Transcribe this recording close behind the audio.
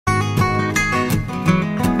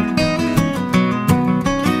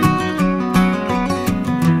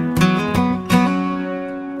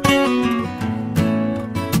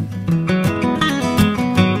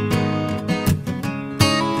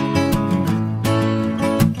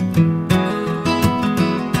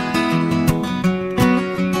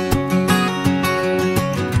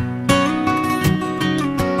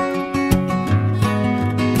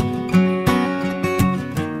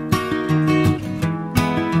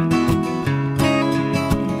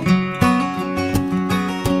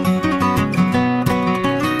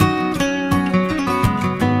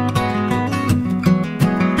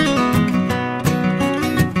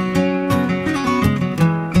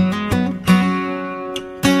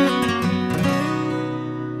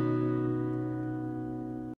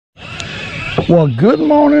Well, good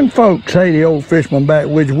morning, folks. Hey, the Old Fisherman back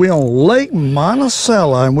with you. We're on Lake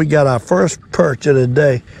Monticello, and we got our first perch of the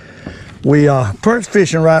day. We are perch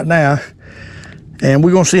fishing right now, and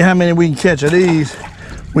we're going to see how many we can catch of these.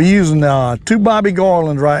 We're using two Bobby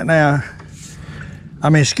Garlands right now.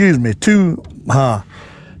 Two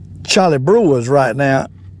Charlie Brewers right now.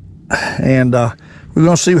 And we're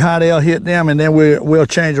going to see how they'll hit them, and then we'll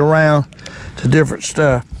change around to different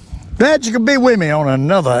stuff. Glad you could be with me on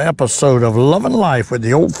another episode of Loving Life with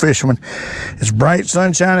the Old Fisherman. It's bright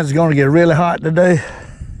sunshine. It's going to get really hot today.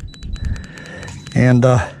 And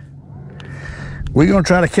we're going to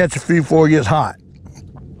try to catch a few before it gets hot.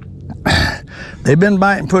 They've been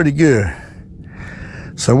biting pretty good.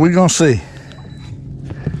 So we're going to see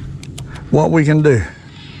what we can do.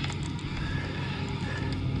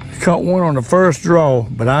 Caught one on the first draw,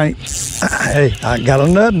 but I got a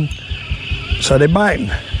nothing. So they biting.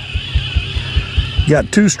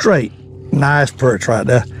 Got two straight. Nice perch right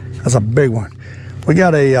there. That's a big one. We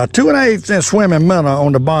got a 2 1/8 inch swimming minnow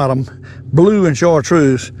on the bottom, blue and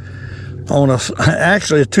chartreuse. On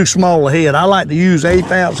actually a too small a head. I like to use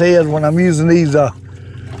 1/8 ounce heads when I'm using these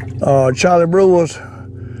Charlie Brewers.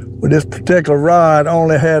 With this particular rod, I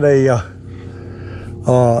only had a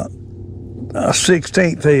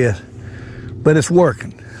 1/16 head, but it's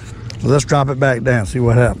working. So let's drop it back down, see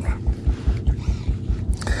what happens.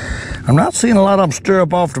 I'm not seeing a lot of them stir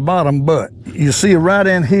up off the bottom, but you see right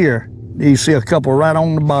in here, you see a couple right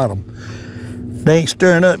on the bottom. They ain't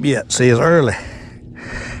stirring up yet, see, it's early.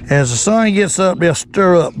 As the sun gets up, they'll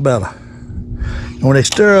stir up better. And when they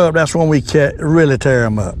stir up, that's when we really tear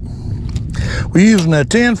them up. We're using a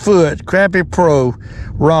 10-foot Crappie Pro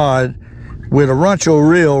rod with a Rancho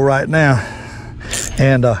reel right now.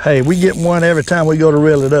 And hey, we get one every time we go to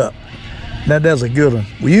reel it up. That does a good one.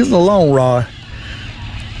 We're using a long rod.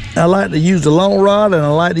 I like to use the long rod, and I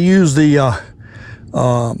like to use the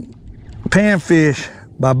panfish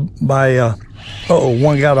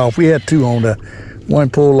one got off. We had two on there. One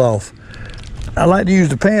pulled off. I like to use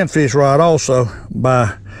the panfish rod also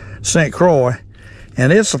by St. Croix,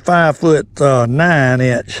 and it's a 5'9"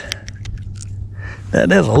 inch.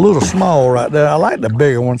 That's a little small right there. I like the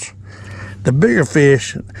bigger ones. The bigger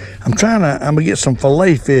fish, I'm gonna get some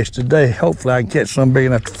fillet fish today. Hopefully I can catch some big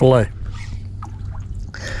enough to fillet.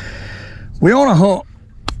 We on a hump,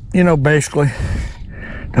 you know, basically.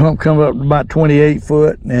 The hump comes up to about 28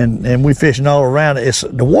 foot, and we fishing all around it.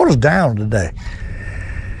 The water's down today.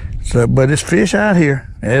 So, but it's fish out here.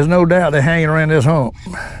 There's no doubt they're hanging around this hump.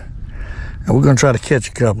 And we're gonna try to catch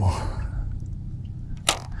a couple.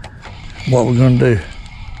 What we're gonna do.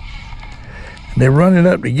 They're running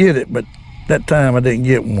up to get it, but that time I didn't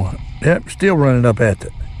get one. Yep, still running up at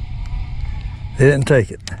it. They didn't take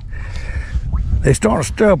it. They start to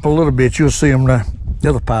stir up a little bit. You'll see them there.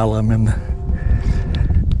 There's a pile of them in there.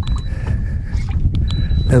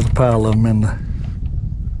 There's a pile of them in there.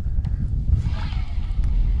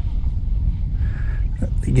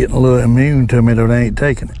 They're getting a little immune to me, though they ain't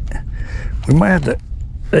taking it. We might have to,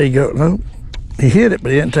 there you go. No, he hit it,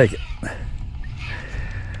 but he didn't take it.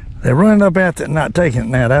 They're running up at it and not taking it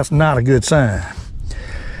now. That's not a good sign.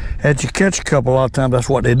 As you catch a couple, a lot of times that's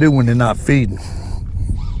what they do when they're not feeding.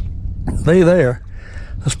 They there.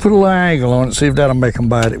 Let's put a little angle on it, see if that'll make them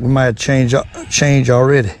bite it. We might have change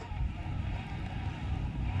already.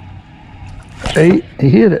 He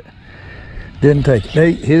hit it. Didn't take it.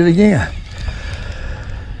 They hit it again.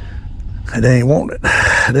 They ain't want it.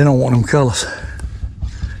 They don't want them colors.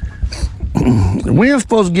 The wind's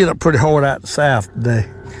supposed to get up pretty hard out the south today.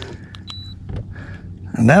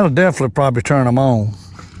 And that'll definitely probably turn them on.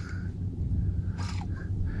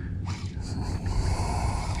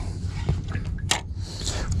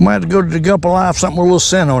 Might have to go to the Gulp of Life, something with a little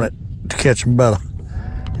scent on it to catch them better.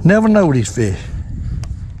 You never know these fish.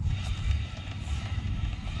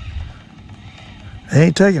 They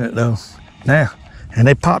ain't taking it though, now. And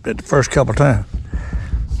they popped it the first couple times.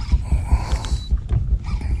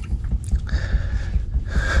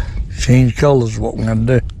 Change colors is what we're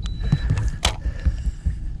gonna do.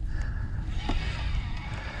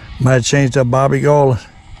 Might have changed that Bobby Garland.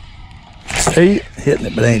 See, hitting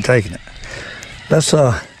it, but they ain't taking it. Let's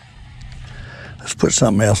put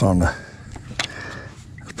something else on there.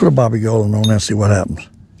 Let's put a Bobby Garland on there and see what happens.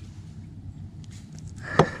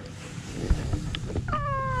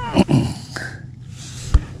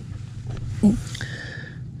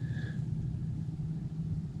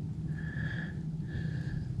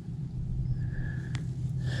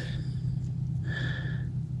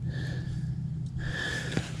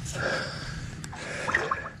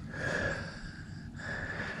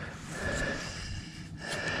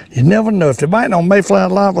 You never know. If they're biting on mayfly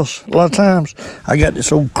lavas, a lot of times, I got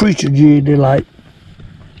this old creature jig they like.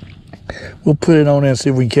 We'll put it on there and see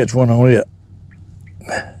if we can catch one on it.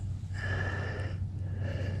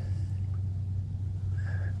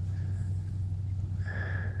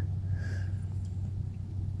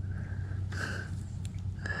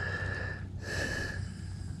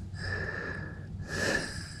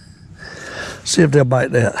 See if they'll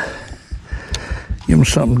bite that. Give them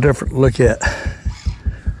something different to look at.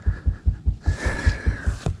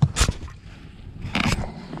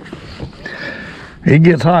 It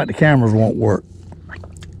gets hot, the cameras won't work.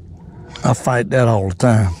 I fight that all the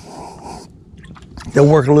time. They'll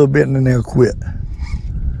work a little bit and then they'll quit.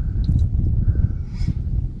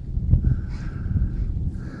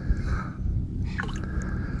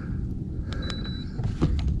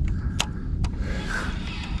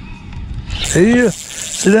 See,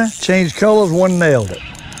 see that? Changed colors, one nailed it.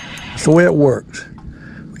 That's the way it works.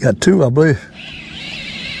 We got two, I believe.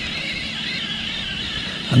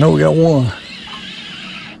 I know we got one.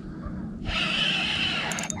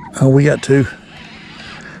 Oh, we got two.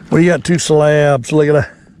 We got two slabs. Look at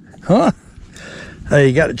that. Huh? Hey,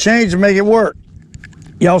 you got to change to make it work.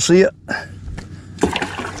 Y'all see it?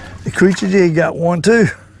 The creature jig got one too.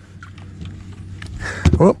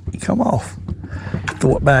 Whoop, come off.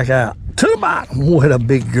 Throw it back out. To the bottom. What a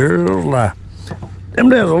big girl. Them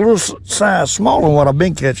there's a little size smaller than what I've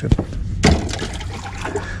been catching.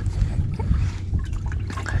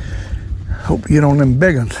 Hope you get on them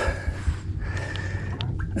big ones.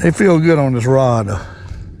 They feel good on this rod though.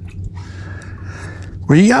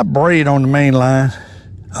 Well, you got braid on the main line.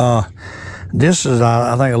 This is,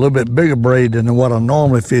 I think, a little bit bigger braid than what I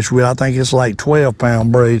normally fish with. I think it's like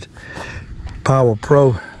 12-pound braid. Power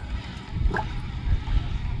Pro.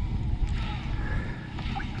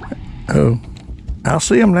 Oh, I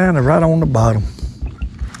see them down there right on the bottom.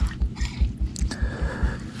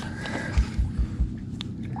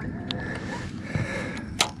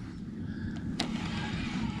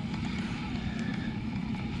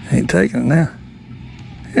 Ain't taking it now.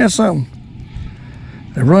 Yeah, something.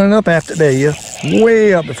 They're running up after there, yeah.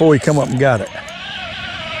 Way up before he come up and got it.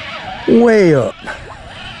 Way up.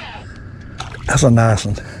 That's a nice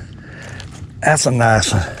one. That's a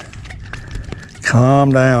nice one.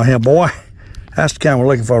 Calm down here, boy. That's the kind we're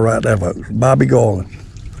looking for right there, folks. Bobby Garland.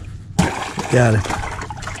 Got it.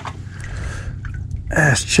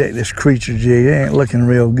 Let's check this creature jig. It ain't looking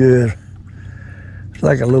real good. It's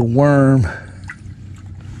like a little worm.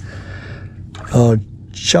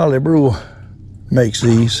 Charlie Brewer makes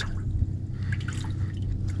these.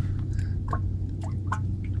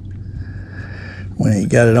 We ain't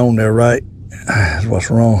got it on there right. That's what's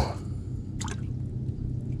wrong.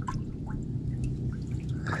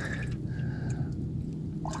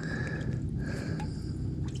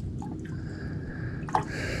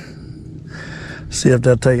 See if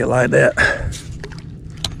they'll take it like that.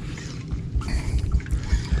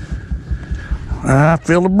 I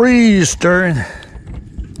feel the breeze stirring.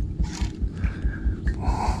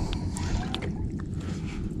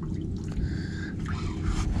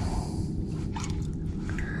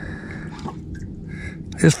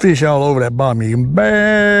 There's fish all over that bottom. You can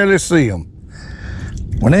barely see them.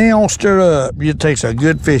 When they don't stir up, it takes a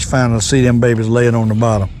good fish finder to see them babies laying on the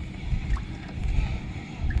bottom.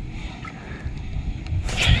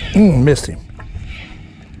 Missed him.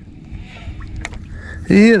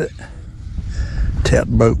 He hit it. Tap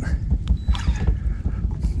boat.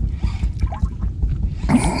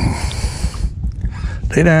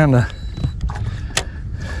 They down there.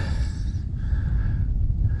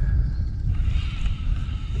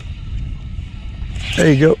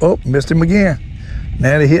 There you go. Oh, missed him again.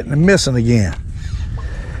 Now they're hitting and missing again.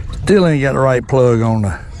 Still ain't got the right plug on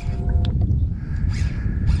the.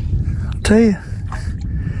 I'll tell you,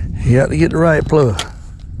 you got to get the right plug.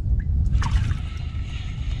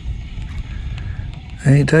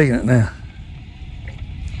 I ain't taking it now.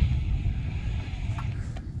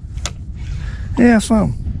 Yeah,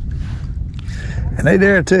 some. And they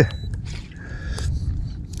there too.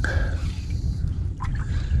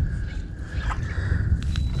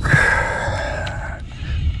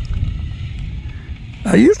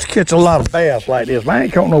 I used to catch a lot of bass like this, but I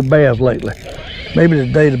ain't caught no bass lately. Maybe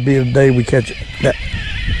today will be the day we catch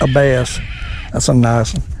a bass. That's a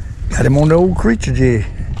nice one. Got him on the old creature jig.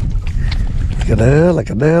 Look at that, look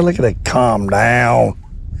at that, look at that. Calm down.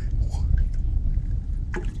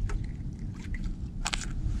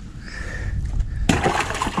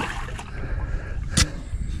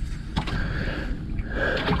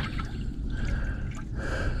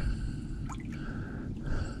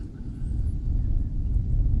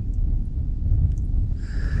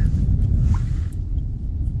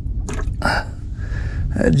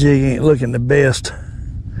 That jig ain't looking the best.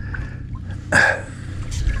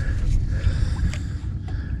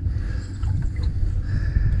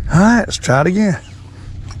 All right, let's try it again.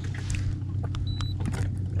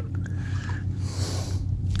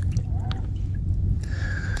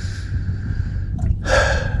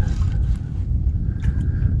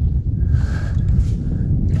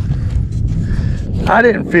 I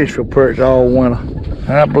didn't fish for perch all winter,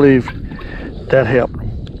 and I believe that helped them.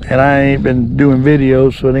 And I ain't been doing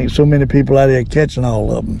videos, so there ain't so many people out there catching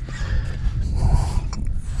all of them.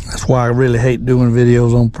 That's why I really hate doing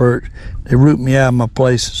videos on perch. They root me out of my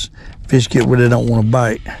places. Fish get where they don't want to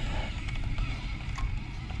bite.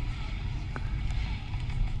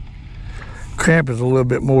 Cramp is a little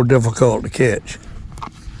bit more difficult to catch.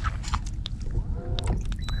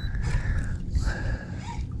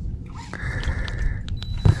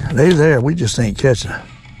 They're there, we just ain't catching them.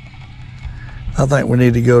 I think we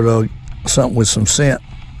need to go to something with some scent.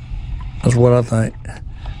 That's what I think.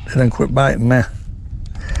 They done quit biting now.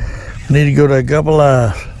 We need to go to a couple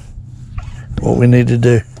eyes. What we need to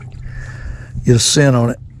do. Get a scent on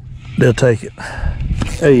it. They'll take it.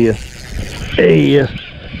 There he is. There he is.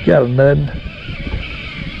 Got a nutting.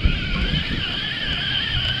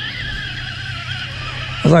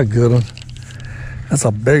 That's a good one. That's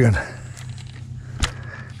a big one.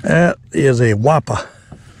 That is a whopper.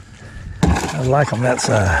 I like them that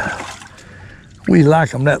size. We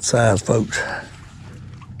like them that size, folks.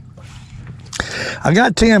 I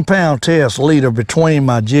got 10-pound test leader between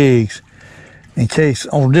my jigs in case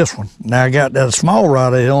on this one. Now I got that small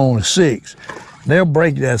rod at only 6. They'll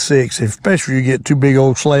break that 6, especially if you get 2 big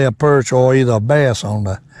old slab perch or either a bass on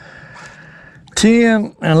the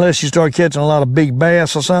 10, unless you start catching a lot of big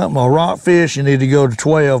bass or something, or rockfish, you need to go to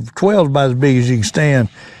 12. 12 is about as big as you can stand.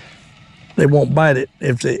 They won't bite it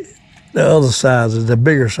if the other sizes, the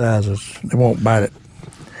bigger sizes, they won't bite it.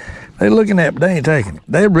 They're looking at it, but they ain't taking it.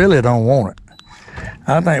 They really don't want it.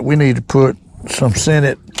 I think we need to put some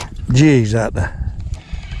scented jigs out there.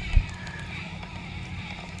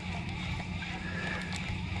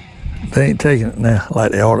 They ain't taking it now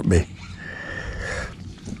like they ought to be.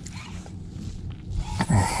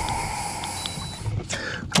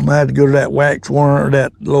 I might have to go to that wax worm, or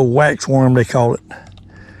that little wax worm they call it,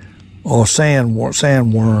 or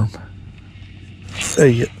sandworm. There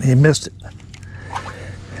you go. He missed it.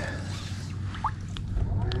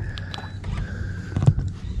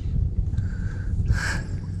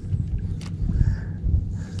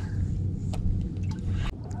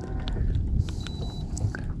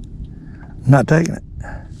 Not taking it.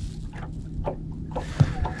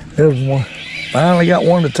 There's one. Finally got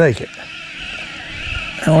one to take it.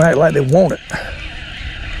 They don't act like they want it.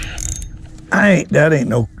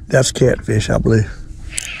 That's catfish, I believe.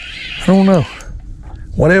 I don't know.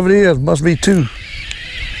 Whatever it is, must be 2.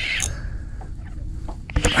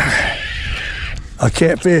 A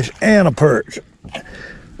catfish and a perch.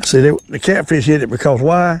 See, the catfish hit it because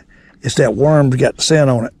why? It's that worm's got the scent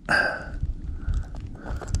on it.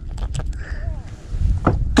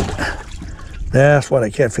 That's why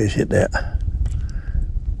the catfish hit that.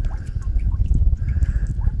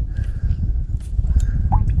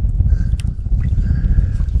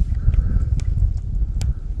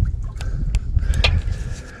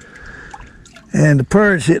 And the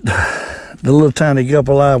perch hit the little tiny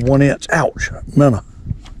gupper live 1 inch. Ouch, minnow.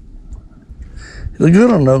 Look good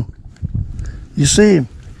on though. You see him.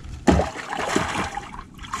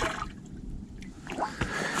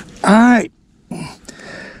 All right.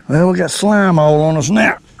 Well, we got slime all on us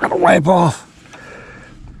now. Gotta wipe off.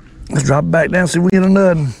 Let's drop it back down, see if we get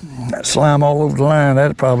another. That slime all over the line,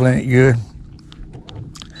 that probably ain't good.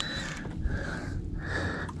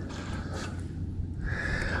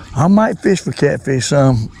 I might fish for catfish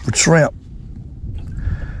some, with shrimp.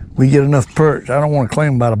 We get enough perch. I don't want to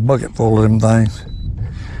clean about a bucket full of them things.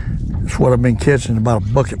 That's what I've been catching, about a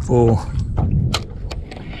bucket full.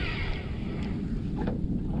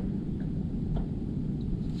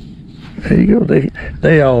 There you go,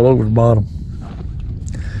 they all over the bottom.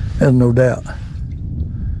 There's no doubt.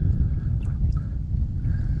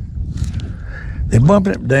 They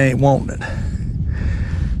bumping it, but they ain't wanting it.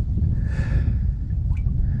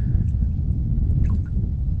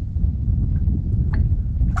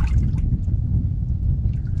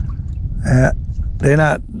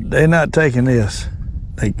 They're not taking this.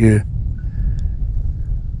 They good.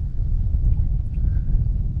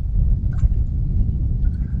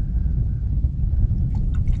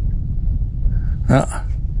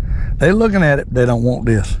 They're looking at it, they don't want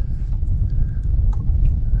this.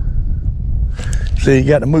 See, you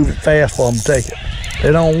got to move it fast for them to take it.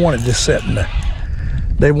 They don't want it just sitting there.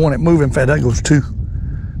 They want it moving fast. That goes 2.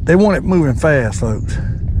 They want it moving fast, folks.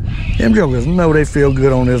 Them jokers know they feel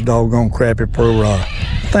good on this doggone crappy pro rod.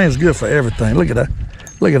 Thing's good for everything. Look at that.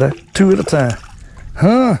 Look at that. 2 at a time.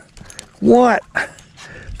 Huh? What?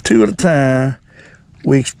 2 at a time.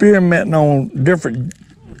 We experimenting on different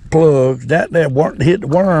plugs. That hit the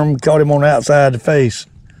worm, caught him on the outside of the face.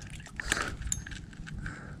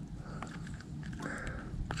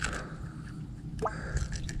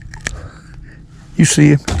 You see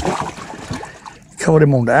him? Caught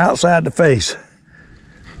him on the outside of the face.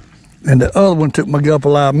 And the other one took my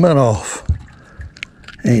gupper live mud off.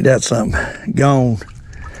 Ain't that something? Gone.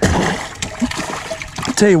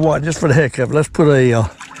 I'll tell you what, just for the heck of it, let's put a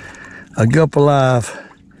gupper live,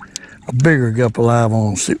 a bigger gupper live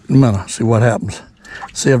on, see what happens.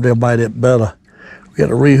 See if they'll bite it better. We got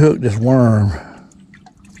to rehook this worm.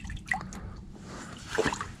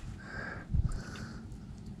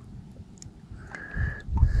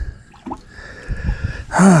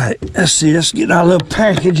 All right, let's see, let's get our little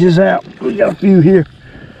packages out. We got a few here.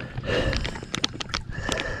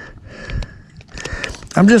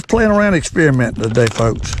 I'm just playing around experimenting today,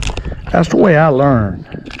 folks. That's the way I learn.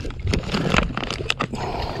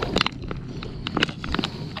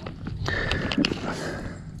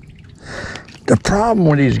 The problem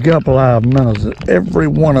with these gupper live minnows is every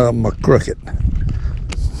one of them are crooked.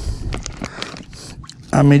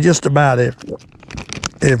 I mean, just about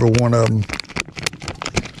every one of them.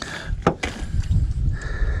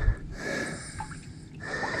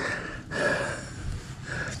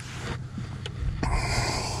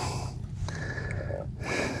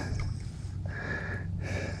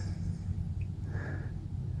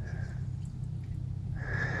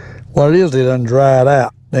 What it is, they done dried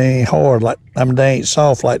out. They ain't hard like, I mean, they ain't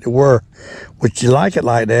soft like they were, which you like it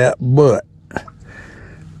like that, but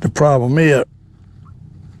the problem is,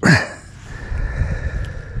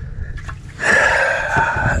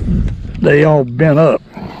 they all bent up.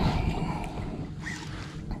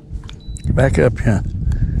 Back up here.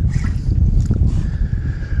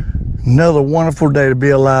 Another wonderful day to be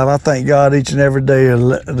alive. I thank God each and every day to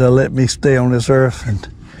let me stay on this earth and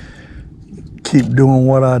keep doing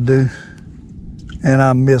what I do. And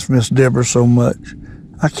I miss Miss Deborah so much.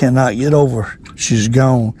 I cannot get over her. She's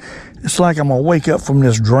gone. It's like I'm gonna wake up from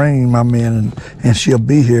this dream I'm in and she'll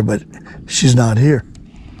be here, but she's not here.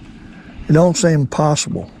 It don't seem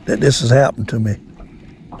possible that this has happened to me.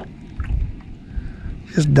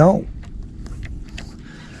 Just don't.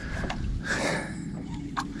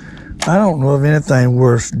 I don't know of anything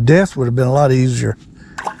worse. Death would have been a lot easier.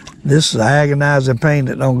 This is agonizing pain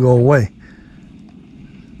that don't go away.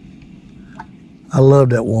 I love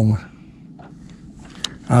that woman.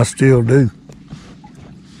 I still do.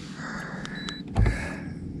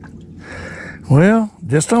 Well,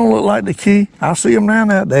 this don't look like the key. I see them down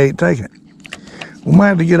there. They ain't taking it. We might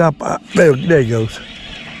have to get up. There he goes.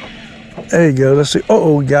 There you go. Let's see.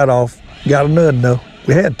 Uh-oh, we got off. Got another though.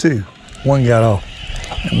 We had 2. One got off.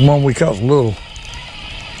 And one we caught a little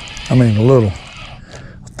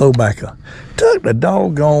throwbacker. Took the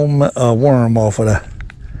doggone worm off of that.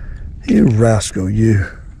 You rascal, you.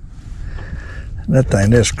 That thing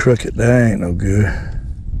that's crooked, that ain't no good.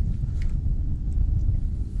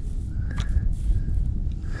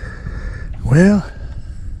 Well,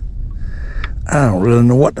 I don't really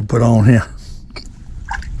know what to put on here.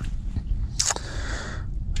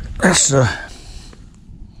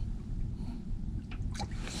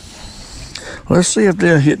 Let's see if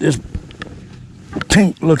they'll hit this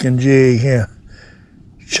pink looking jig here.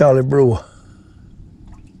 Charlie Brewer.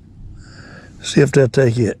 See if they'll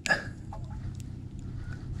take it.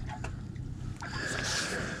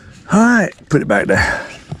 All right, put it back there.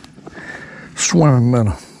 Swimming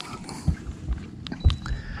minnow.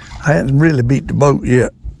 I hadn't really beat the boat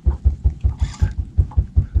yet.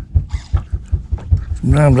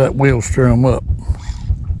 Sometimes that will stir them up.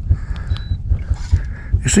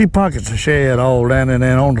 You see pockets of shad all down in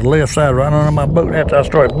there on the left side, right under my boat. After I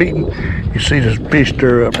started beating, you see this fish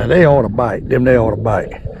stir up. Now they ought to bite. They ought to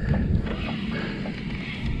bite.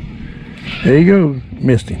 There you go,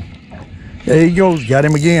 missed him. There he goes, got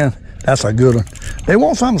him again. That's a good one. They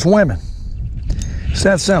want something swimming. It's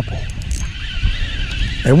that simple.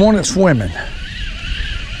 They want it swimming.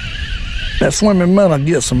 That swimming minnow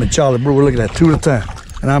gets some at Charlie Brewer. Look at that, 2 at a time.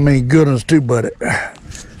 And I mean good ones too, buddy.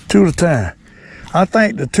 2 at a time. I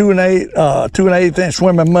think the 2 1/8 inch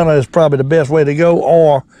swimming minnow is probably the best way to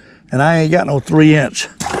go, and I ain't got no 3-inch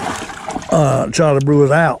Charlie Brewers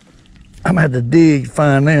out. I'm gonna have to dig to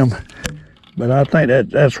find them. But I think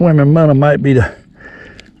that swimming minnow might be the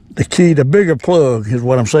key. The bigger plug is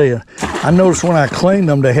what I'm saying. I noticed when I cleaned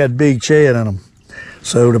them, they had big shad in them.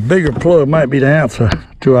 So the bigger plug might be the answer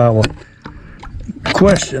to our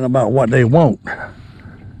question about what they want.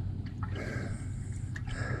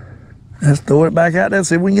 Let's throw it back out there and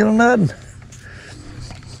see if we can get a nothing.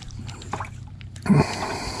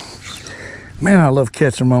 Man, I love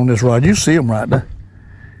catching them on this rod. You see them right there.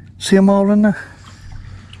 See them all in there?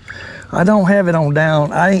 I don't have it on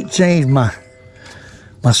down. I ain't changed my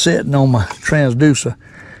setting on my transducer.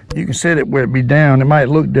 You can set it where it be down. It might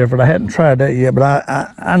look different. I hadn't tried that yet, but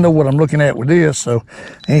I know what I'm looking at with this, so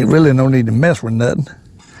ain't really no need to mess with nothing.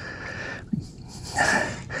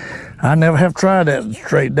 I never have tried that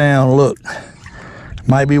straight down look.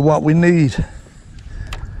 Might be what we need.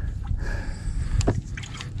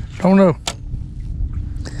 Don't know.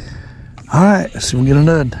 All right, let's see if we can get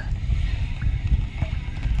another.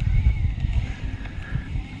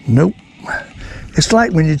 Nope. It's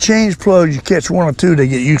like when you change plugs, you catch one or two, they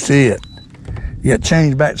get used to it. You got to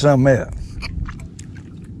change back to something else.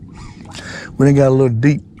 We done got a little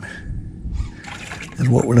deep. Is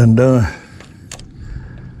what we done done.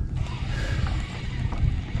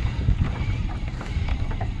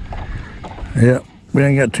 Yep, we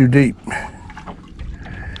done got too deep.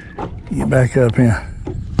 Get back up here.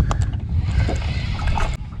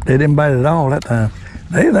 They didn't bite at all that time.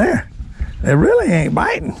 They there. They really ain't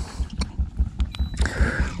biting.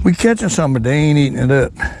 We catching some, but they ain't eating it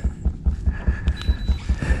up.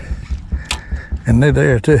 And they're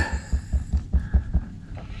there too.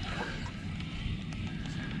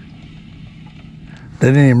 They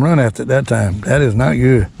didn't even run after it that time. That is not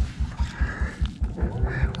good.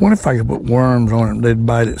 What if I could put worms on it? They'd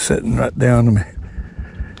bite it sitting right down to me.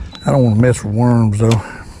 I don't want to mess with worms though.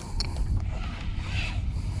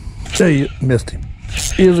 There you missed him.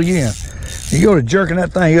 Here's again. You go to jerking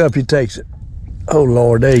that thing up, he takes it. Oh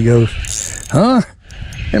Lord, there he goes. Huh?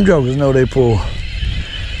 Them jokers know they pull.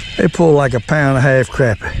 They pull like 1.5 pounds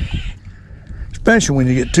crappie. Especially when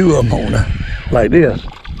you get two of them on there, like this.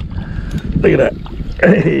 Look at that.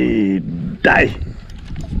 Hey, die.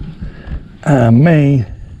 I mean,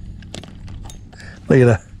 look at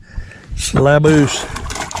that. Slaboose.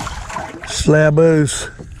 Slaboose.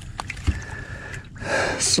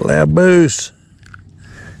 Slaboose.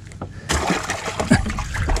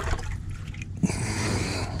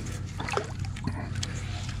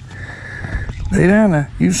 They down there.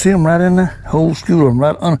 You see them right in there. Whole school of them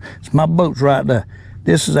right under. It's my boat's right there.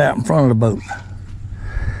 This is out in front of the boat.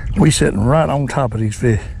 We sitting right on top of these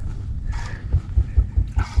fish.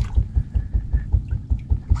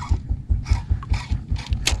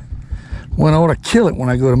 Well, I ought to kill it when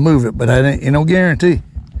I go to move it, but I ain't no guarantee.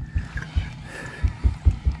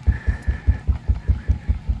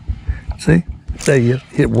 See? There you go.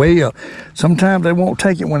 Hit way up. Sometimes they won't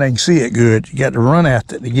take it when they can see it good. You got to run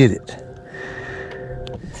after it to get it.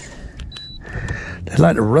 They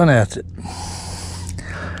like to run after it.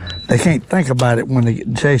 They can't think about it when they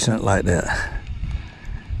get chasing it like that.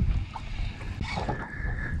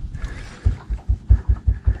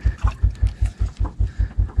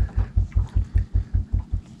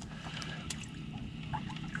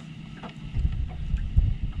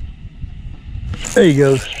 There he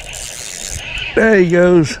goes. There he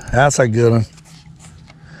goes. That's a good one.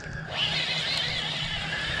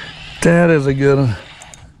 That is a good one.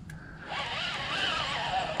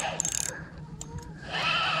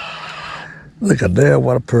 Look at that,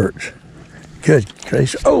 what a perch. Good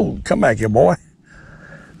gracious. Oh, come back here, boy.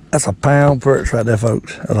 That's a pound perch right there,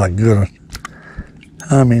 folks. That's a good one.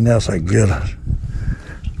 I mean, that's a good one.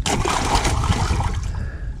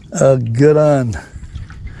 A good one.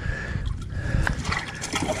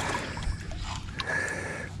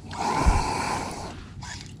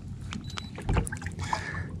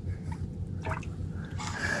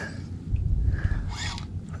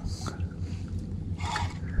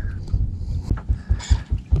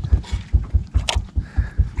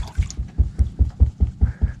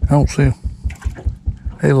 I don't see them.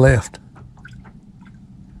 They left.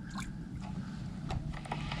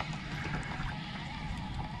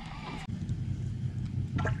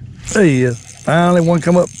 There he is. Finally one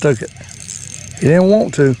come up and took it. He didn't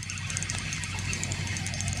want to.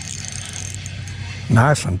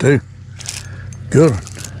 Nice one too. Good one.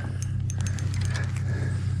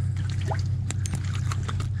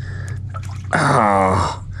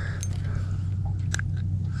 Ah.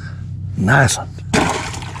 Nice one.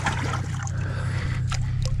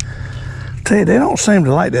 Tell you, they don't seem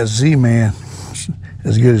to like that Z-Man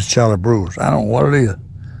as good as Charlie Brewer's. I don't know what it is.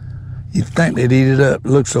 You'd think they'd eat it up. It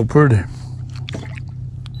looks so pretty.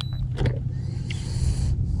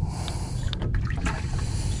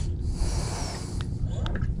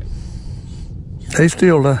 They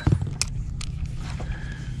still there.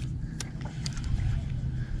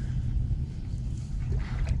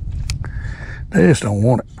 They just don't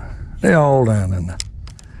want it. They're all down in there.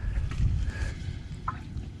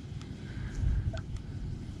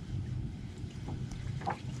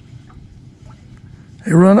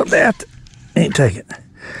 They run up there, ain't taking it.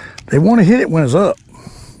 They want to hit it when it's up.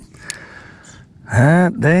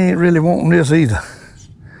 They ain't really wanting this either.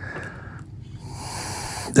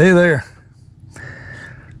 They there.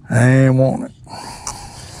 They ain't wanting it.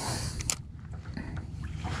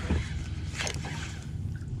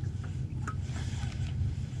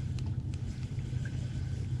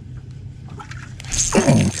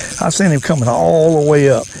 I've seen him coming all the way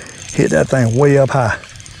up, hit that thing way up high.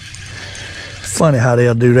 Funny how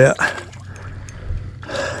they'll do that.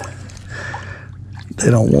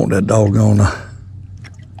 They don't want that doggone.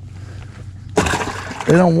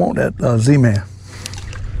 They don't want that Z-Man.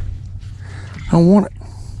 Don't want it.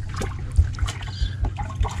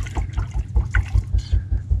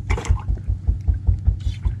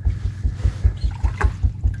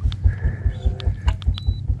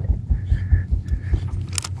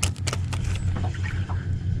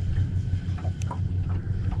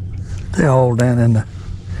 They're all down in the,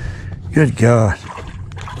 good God.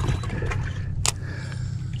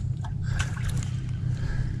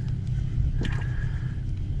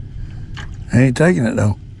 They ain't taking it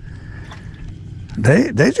though.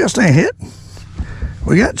 They just ain't hitting.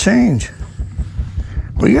 We got change.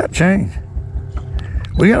 We got change.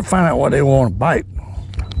 We got to find out what they want to bite.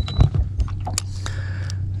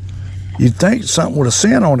 You'd think something with a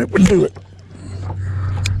scent on it would do it.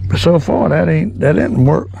 But so far that didn't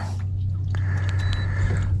work.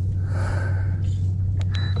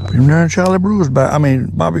 Even there, Charlie Brewer's back. I mean,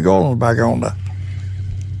 Bobby Garland's back on the.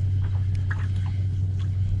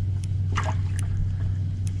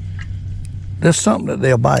 There's something that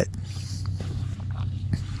they'll bite.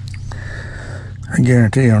 I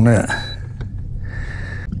guarantee you on that.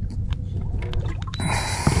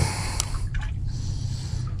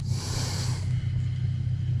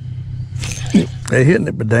 They're hitting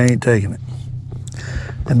it, but they ain't taking it.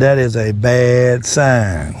 And that is a bad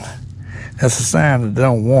sign. That's a sign that they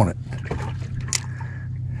don't want it.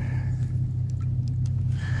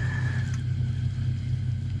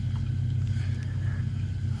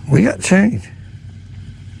 We got change.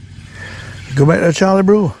 Go back to Charlie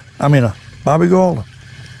Brewer. I mean, Bobby Garland.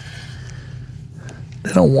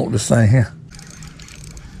 They don't want this thing here.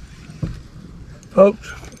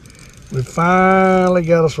 Folks, we finally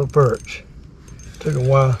got us a perch. Took a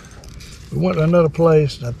while. We went to another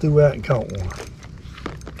place and I threw out and caught one.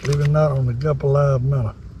 Believe it or not, on the Gulp Alive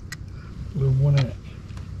minnow. Little one in it.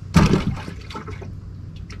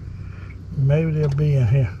 Maybe they'll be in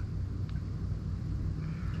here.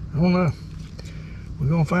 I don't know. We're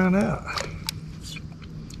gonna find out.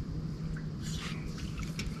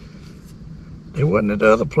 They wasn't at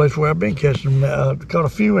the other place where I've been catching them. Caught a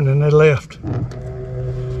few and then they left.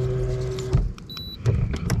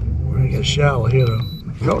 We're gonna get shallow here though.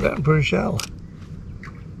 Caught that one pretty shallow.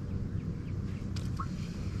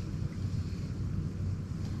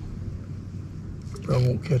 Probably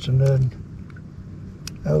won't catch nothing.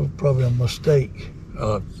 That was probably a mistake,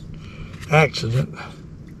 accident.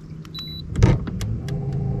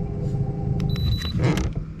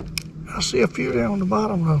 I see a few down on the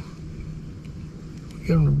bottom though.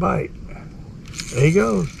 Get them to bite. There he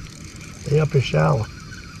goes. They up here shallow.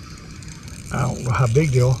 I don't know how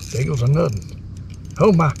big they are. There goes a nothing.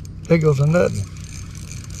 Oh my, there goes a nothing.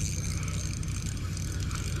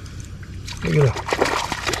 Look at that.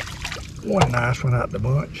 One nice one out the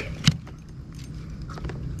bunch.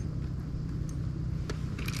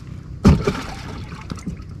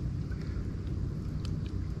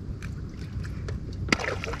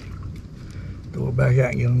 Throw it back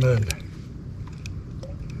out and get another.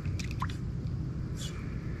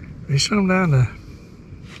 There's some down there.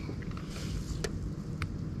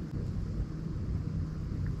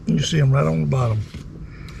 You see them right on the bottom.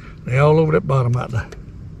 They all over that bottom out there.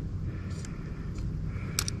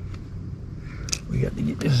 We got to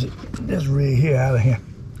get this rig here out of here.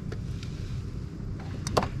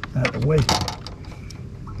 Out the way.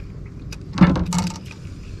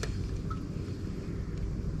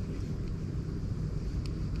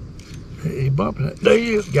 He bumping it. There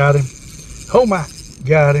he is. Got him. Oh my.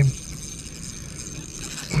 Got him.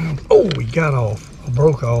 Oh, he got off. I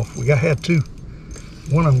broke off. We had two.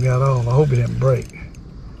 One of them got off. I hope he didn't break.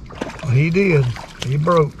 Well, he did. He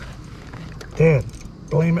broke. Dad,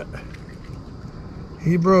 blame it.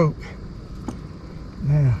 He broke.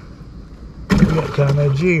 Now, we got to turn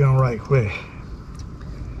that jig on right quick.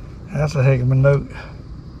 That's a heck of a note.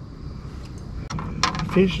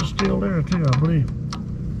 Fish is still there too, I believe.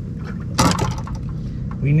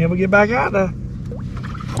 We never get back out there.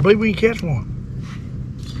 I believe we can catch one.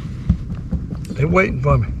 They're waiting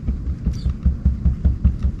for me.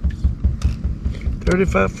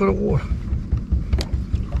 35 foot of water.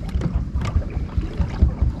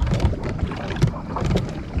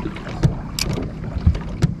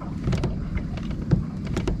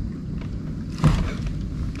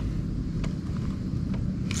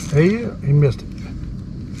 There he is. He missed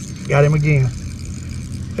it. Got him again.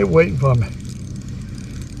 They're waiting for me.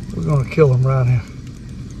 We're gonna kill him right here.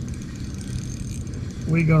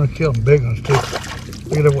 We're gonna kill them. Big ones too.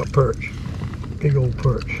 Look at that, what perch. Big old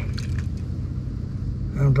perch.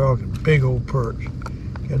 I'm talking big old perch.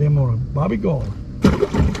 Got him on a bobby garland.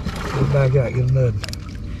 Get back out, get another.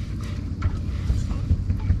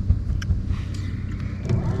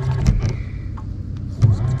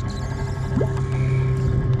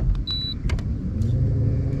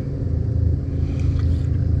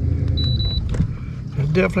 There's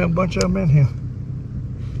definitely a bunch of them in here.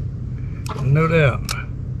 No doubt.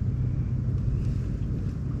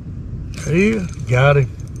 There he is. Got him.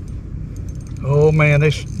 Oh man,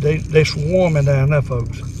 they swarming down there,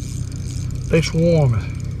 folks. They swarming.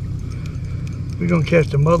 We're gonna catch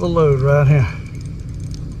the mother load right here.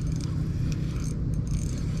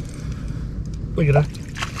 Look at that.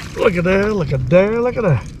 Look at that. Look at there. Look at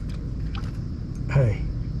that. Hey,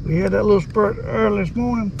 we had that little spurt early this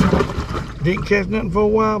morning. Didn't catch nothing for a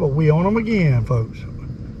while, but we on them again, folks.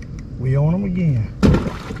 We on them again.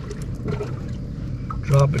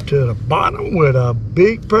 Drop it to the bottom where the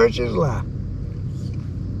big perches lie.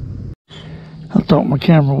 I thought my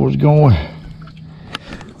camera was going,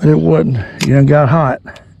 but it wasn't. You done got hot.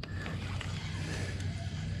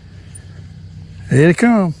 Here they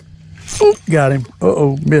come. Oop, got him.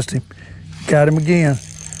 Uh-oh, missed him. Got him again.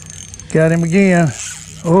 Got him again.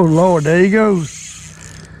 Oh, Lord, there he goes.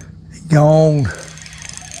 Gone.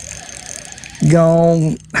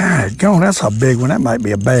 Gone. Gone. That's a big one. That might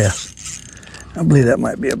be a bass. I believe that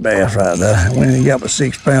might be a bass right there. We ain't got but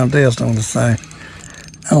 6 pound test on this thing.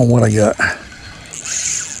 I don't know what I got.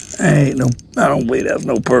 I don't believe that's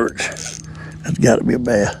no perch. That's got to be a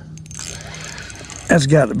bass. That's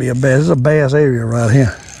got to be a bass. It's a bass area right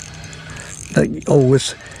here. Oh,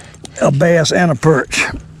 it's a bass and a perch.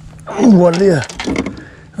 What it is?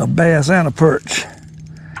 A bass and a perch.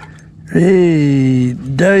 Hey,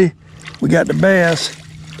 day. We got the bass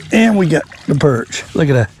and we got the perch. Look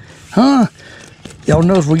at that. Huh? Y'all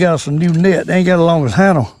notice we got some new net. They ain't got the longest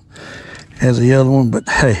handle as the other one, but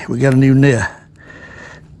hey, we got a new net.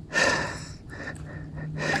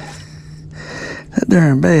 That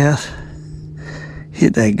darn bass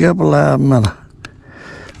hit that gulp alive mother.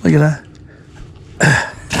 Look at that.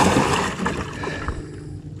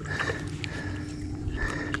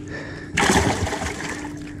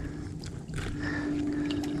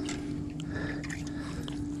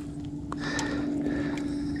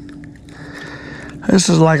 This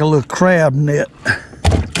is like a little crab net.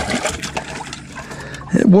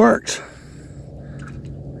 It works.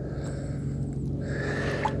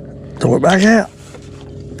 Throw it back out.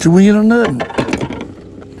 Till we get a nut.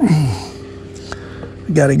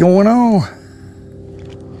 Got it going on.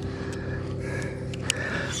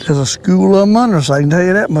 There's a school of them under us, I can tell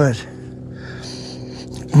you that much.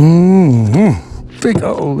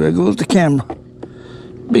 Uh-oh, there goes the camera.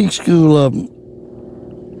 Big school of them.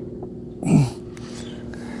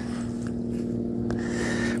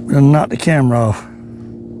 We're gonna knock the camera off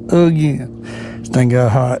again. This thing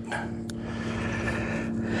got hot.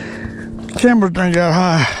 Camera thing got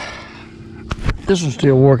hot. This one's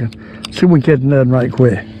still working. See if we can catch nothing right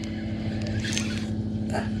quick.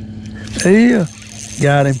 Yeah,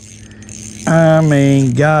 got him. I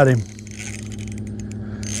mean, got him.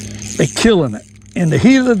 They're killing it in the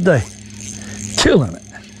heat of the day. Killing it.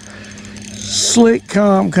 Slick,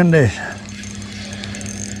 calm condition.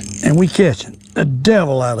 And we catching the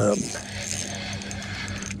devil out of them.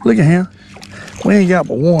 Look at him. We ain't got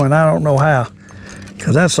but one. I don't know how.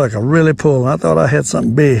 Because that sucker really pulling. I thought I had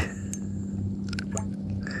something big.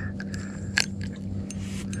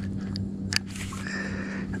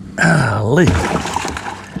 Golly.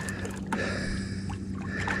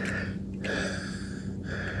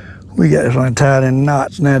 We got this one tied in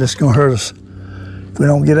knots now. That's going to hurt us. If we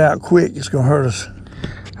don't get out quick, it's going to hurt us.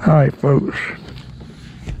 All right, folks.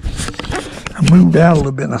 I moved out a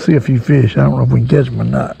little bit and I see a few fish. I don't know if we can catch them or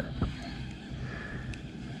not.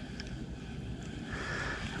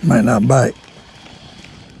 Might not bite.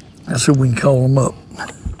 Let's see if we can call them up.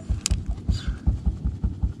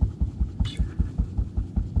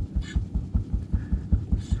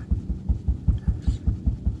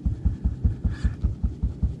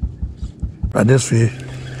 Right this fish.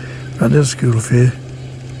 Right this school of fish.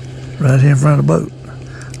 Right here in front of the boat.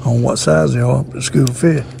 On what size they are, the school of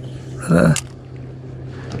fish. Right there.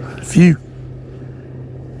 A few.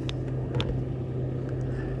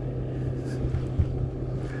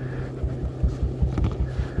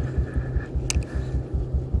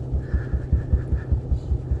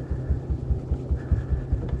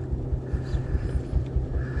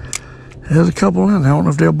 There's a couple in there. I don't know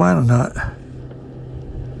if they'll bite or not.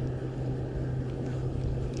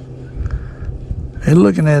 They're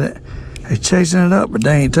looking at it. They're chasing it up, but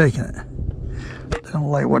they ain't taking it. They don't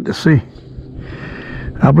like what they see.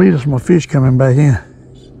 I believe there's my fish coming back in.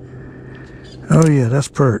 Oh yeah, that's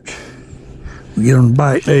perch. We get them to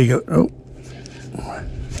bite. There you go. Oh,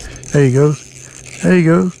 there he goes. There he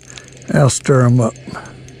goes. That'll stir them up.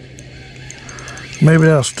 Maybe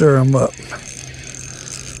that'll stir them up.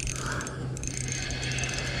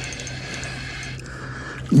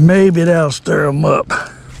 Maybe that'll stir them up.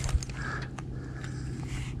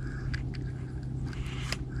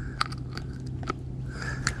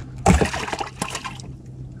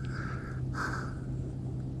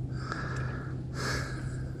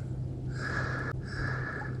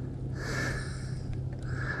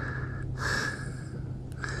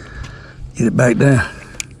 Get it back down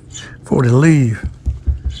before they leave.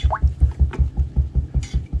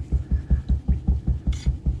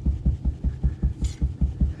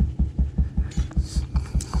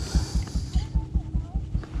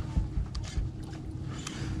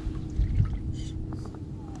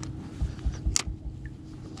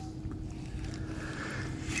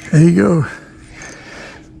 There you go.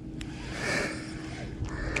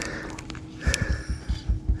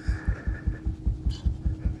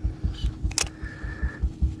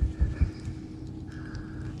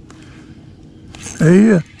 There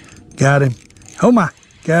you go. Got him. Oh my,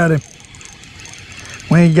 got him.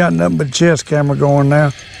 We ain't got nothing but chest camera going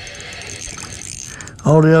now.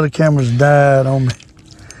 All the other cameras died on me.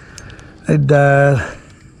 They died.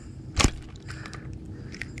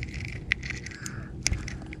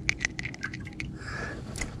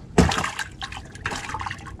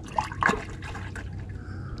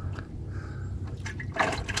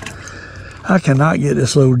 I cannot get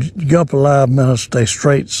this little gup alive minnow to stay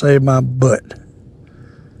straight to save my butt.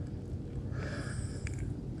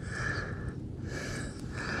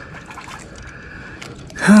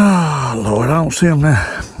 Oh, Lord, I don't see them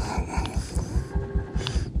now.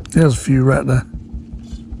 There's a few right there.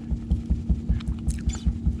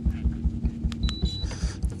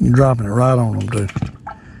 You're dropping it right on them, dude.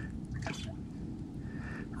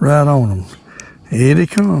 Right on them. Here they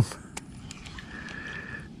come.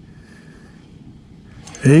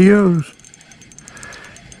 There he goes.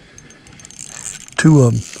 Two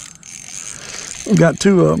of them. We got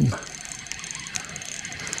two of them.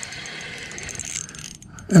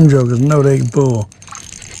 Them jokers know they can pull.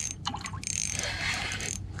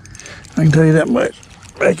 I can tell you that much.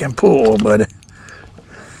 They can pull, buddy.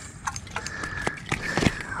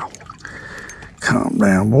 Calm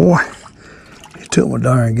down, boy. You took my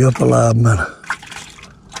darn gup alive minute.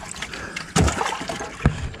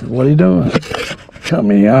 What are you doing?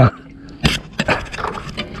 Come here.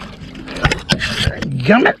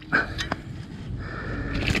 Gum it.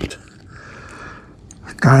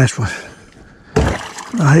 Nice one.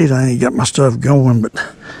 I hate I ain't got my stuff going, but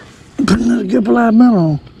putting another gup alive minnow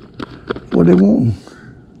on. What they want?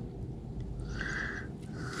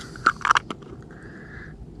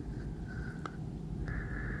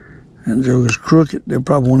 That joker's crooked. They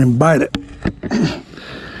probably won't even bite it.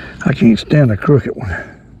 I can't stand a crooked one.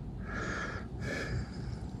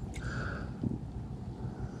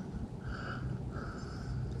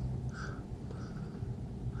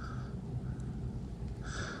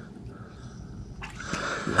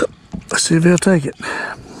 Let's see if they'll take it.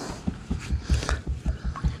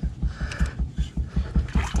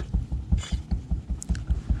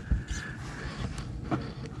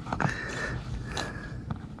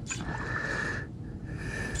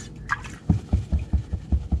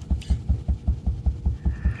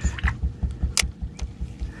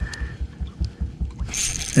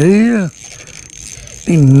 Yeah,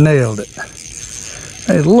 he nailed it.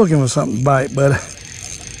 He's looking for something to bite, buddy.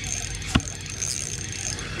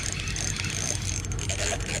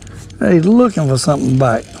 He's looking for something to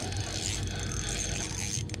bite.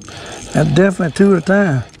 That's definitely two at a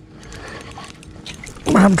time.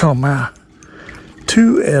 I'm talking about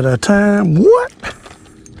two at a time. What?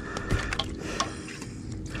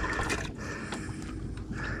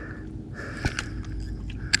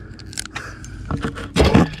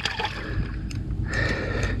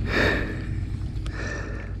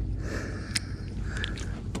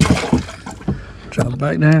 Drop it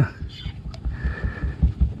back down.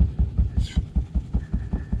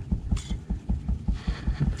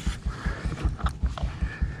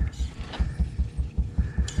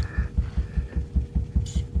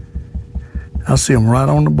 I see him right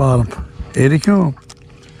on the bottom. Here he come.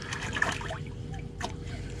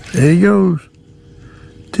 There he goes.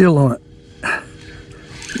 Still on it.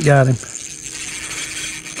 Got him.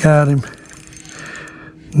 Got him.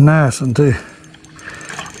 Nice one too.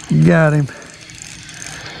 Got him.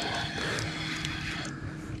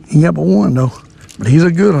 He got but one though, but he's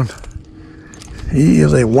a good one. He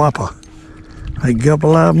is a whopper. They gulp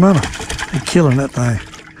alive none of them. They killing that thing.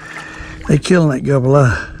 They killing that gulp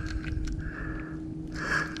alive.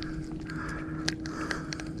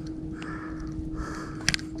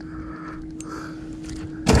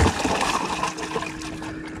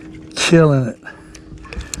 Killing it.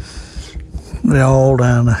 They're all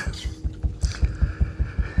down there.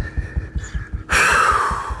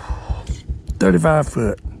 35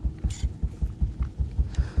 foot.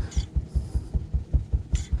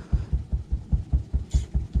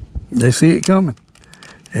 They see it coming.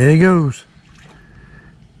 There he goes.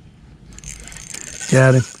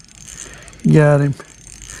 Got him. Got him.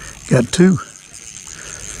 Got two.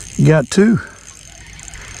 Got two.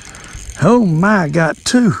 Oh my, got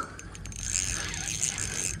two.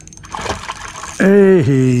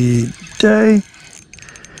 Hey, day.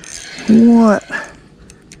 What?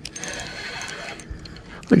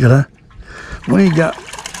 Look at that. We got,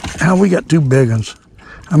 how we got two big ones.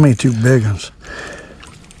 I mean two big ones.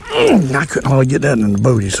 I couldn't hardly get that in the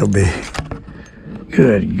boat, he's so big.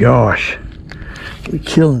 Good gosh. We're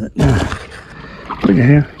killing it now. Look at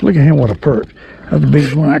him. Look at him, what a perch. That's the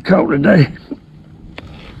biggest one I caught today.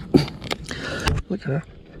 Look at that.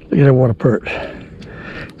 Look at that, what a perch.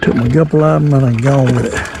 Took my couple of them and I'm gone with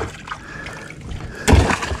it.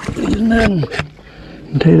 He's nothing.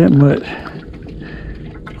 I'll tell you that much.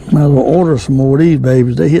 Might as well order some more of these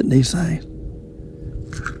babies. They hitting these things.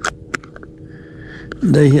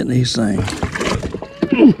 They hitting these things.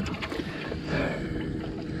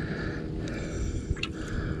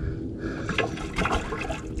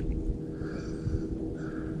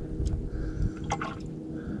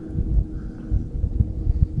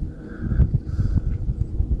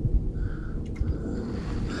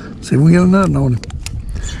 See, we got nothing on them.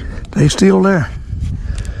 They still there.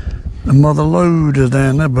 The mother load is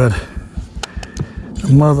down there, but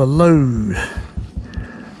the mother load.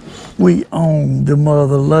 We own the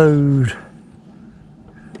mother load.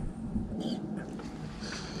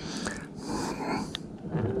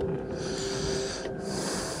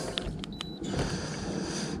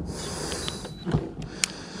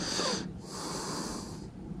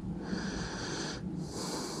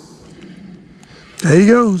 There he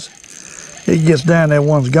goes. He gets down there,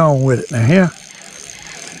 one's gone with it. Now here.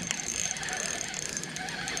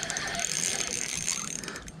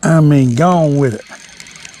 I mean, gone with it.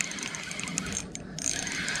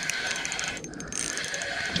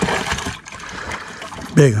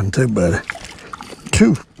 Big one too, buddy.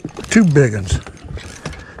 Two big ones.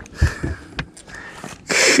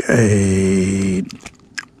 Okay.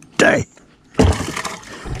 Day.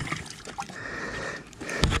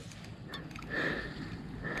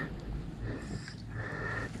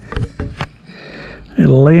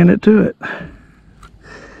 It'll laying it to it.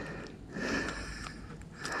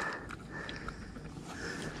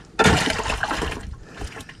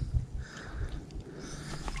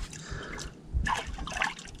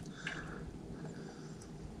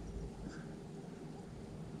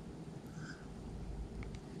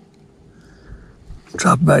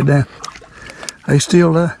 Drop it back down. They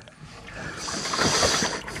still there.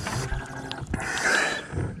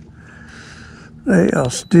 They are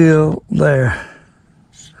still there.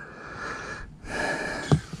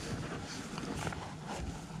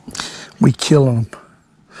 We killing them.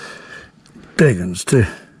 Big ones too.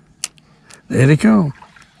 There they come.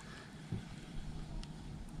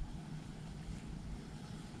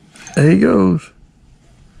 There he goes.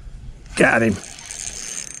 Got him.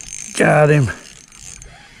 Got him.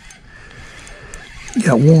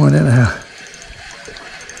 Got one anyhow.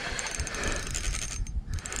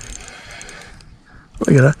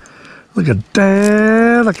 Look at that. Look at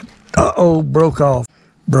that. Look at, uh-oh, broke off.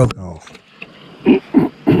 Broke off.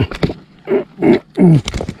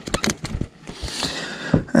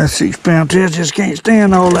 That 6-pound test just can't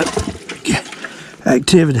stand all that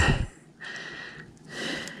activity.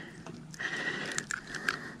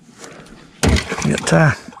 We got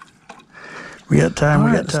time. We got time.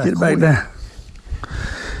 We got time. Let's get it back down.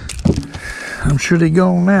 I'm sure they're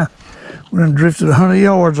gone now. We done drifted 100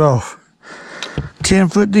 yards off. 10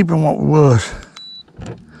 foot deeper than what we was.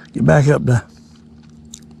 Get back up there.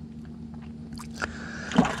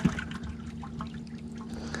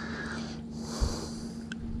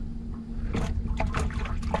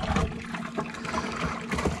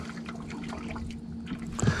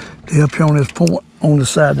 They up here on this point, on the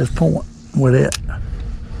side of this point, where that.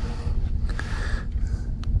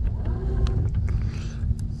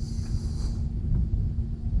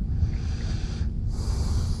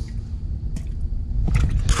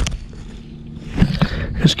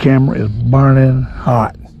 This camera is burning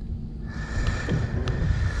hot.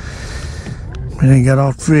 We ain't got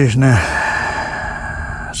off the fish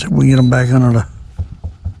now. So we get them back under the.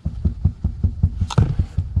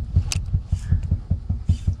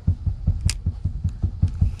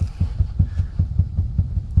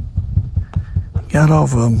 Got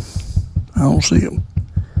off of them. I don't see them.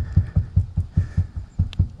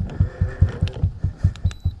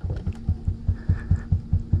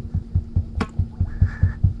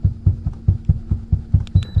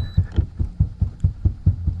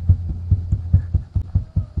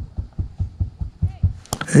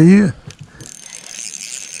 Hey, yeah.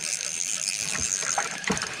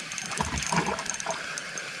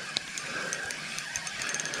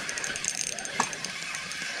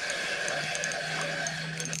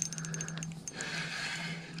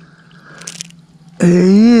 There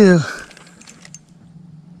he is.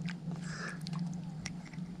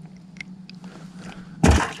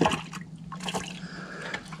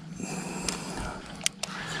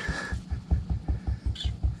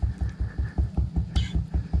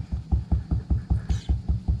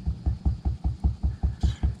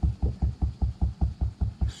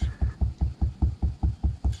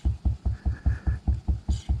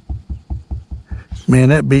 Man,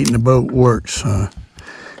 that beating the boat works, son.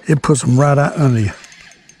 It puts them right out under you.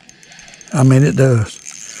 I mean, it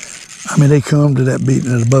does. I mean, they come to that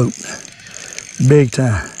beating of the boat. Big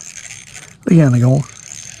time. Look at them going.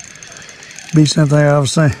 Beats anything I ever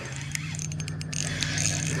seen.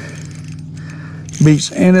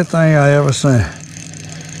 Beats anything I ever seen.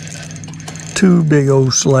 Two big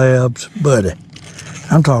old slabs, buddy.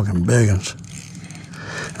 I'm talking big ones.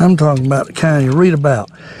 I'm talking about the kind you read about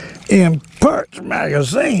in Perch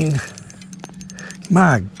magazine.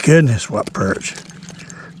 My goodness, what perch.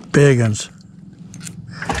 Big ones.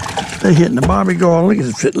 They hitting the bobby gar. Look at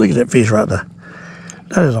that fish right there.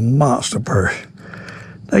 That is a monster perch.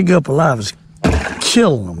 They go up alive as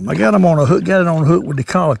killing them. I got them on a hook, got it on a hook with the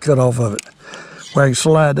collar cut off of it, where I can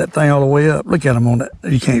slide that thing all the way up. Look at them on that.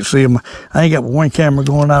 You can't see them. I ain't got one camera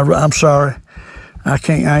going. I'm sorry. I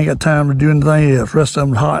ain't got time to do anything else. The rest of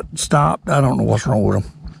them hot, stopped. I don't know what's wrong with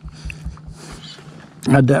them.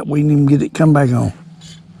 I doubt we didn't even get it come back on.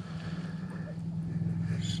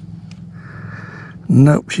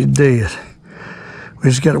 Nope, she's dead. We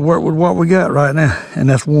just got to work with what we got right now, and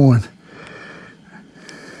that's one.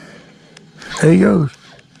 There he goes.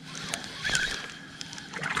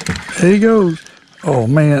 There he goes. Oh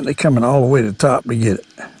man, they're coming all the way to the top to get it.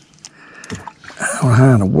 I don't know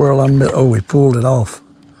how in the world I missed. Oh, he pulled it off.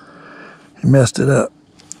 He messed it up.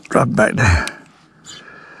 Drop it back down.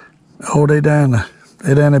 Oh, they down there.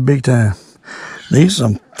 They down there big time. These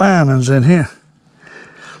some fine ones in here.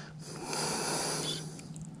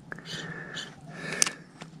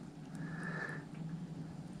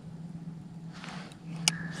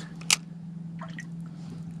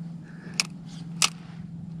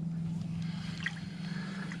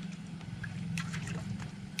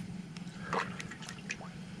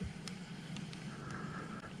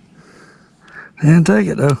 They didn't take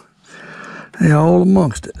it though. They all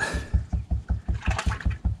amongst it.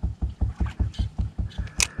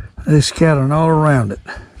 They scattering all around it.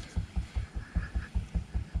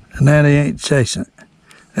 And now they ain't chasing it.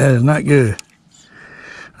 That is not good.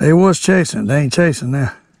 They was chasing it. They ain't chasing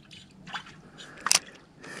now.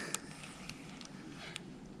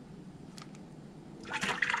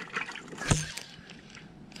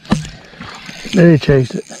 They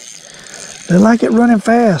chased it. They like it running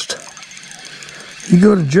fast. You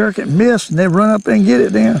go to jerk it, miss, and they run up and get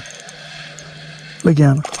it then. Look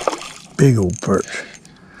at them. Big old perch.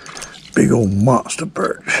 Big old monster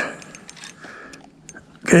perch.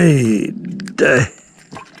 Okay, day.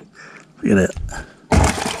 Look at that.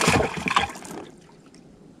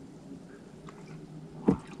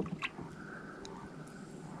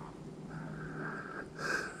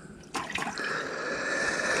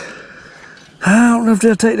 I don't know if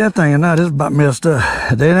they'll take that thing or not. It's about messed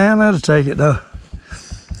up. They don't know how to take it though.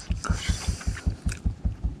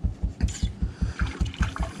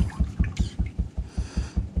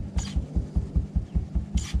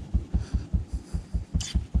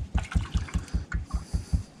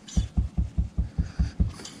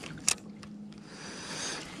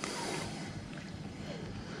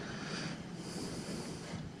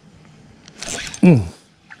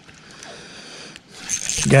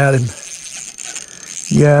 Got him.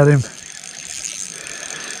 Got him.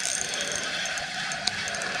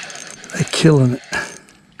 killing it.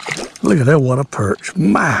 Look at that, what a perch.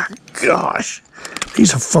 My gosh.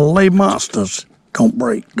 These are fillet monsters. Don't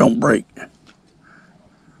break, don't break.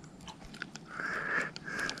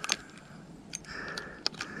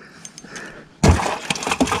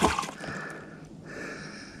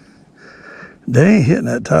 They ain't hitting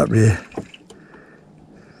that top there.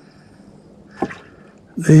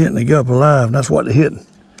 They're hitting the gup alive, and that's what they're hitting.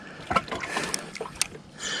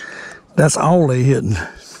 That's all they're hitting.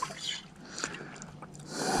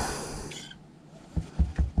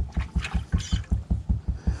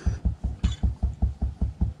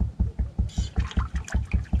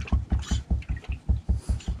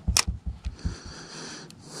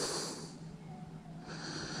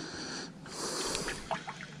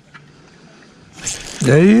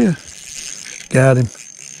 There he is. Got him.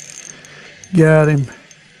 Got him.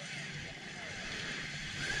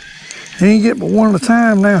 He ain't get but one at a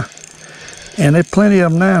time now. And there's plenty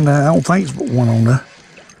of them now. I don't think it's but one on there.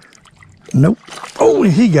 Nope. Oh,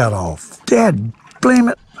 and he got off. Dad, blame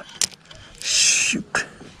it. Shoot.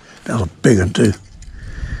 That was a big one, too.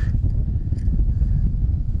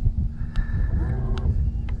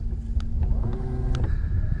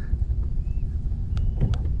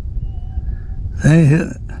 They ain't hitting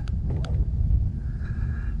it.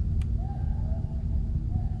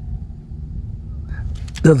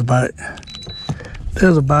 There's a bite.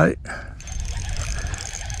 There's a bite.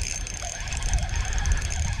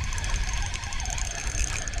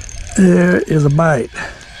 There is a bite.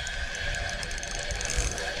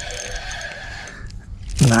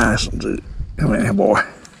 Nice one, dude. Come here, boy.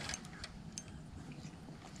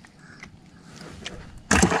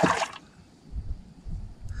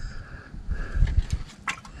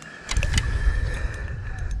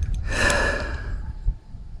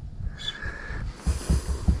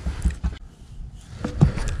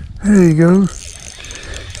 There you go.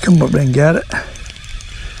 Come up there and got it.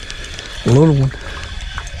 A little one.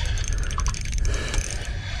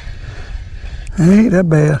 He ain't that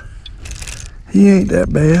bad. He ain't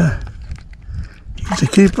that bad. He's a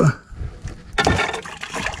keeper.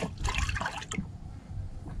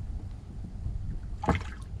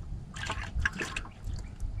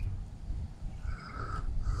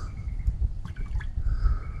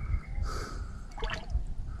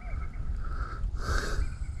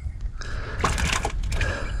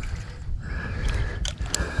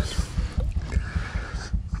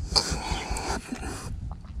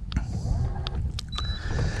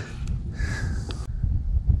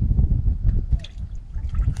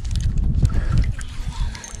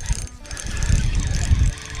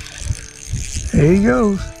 There he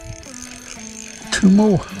goes. Two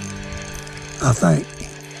more, I think.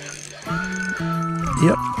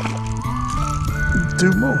 Yep.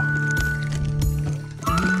 Two more.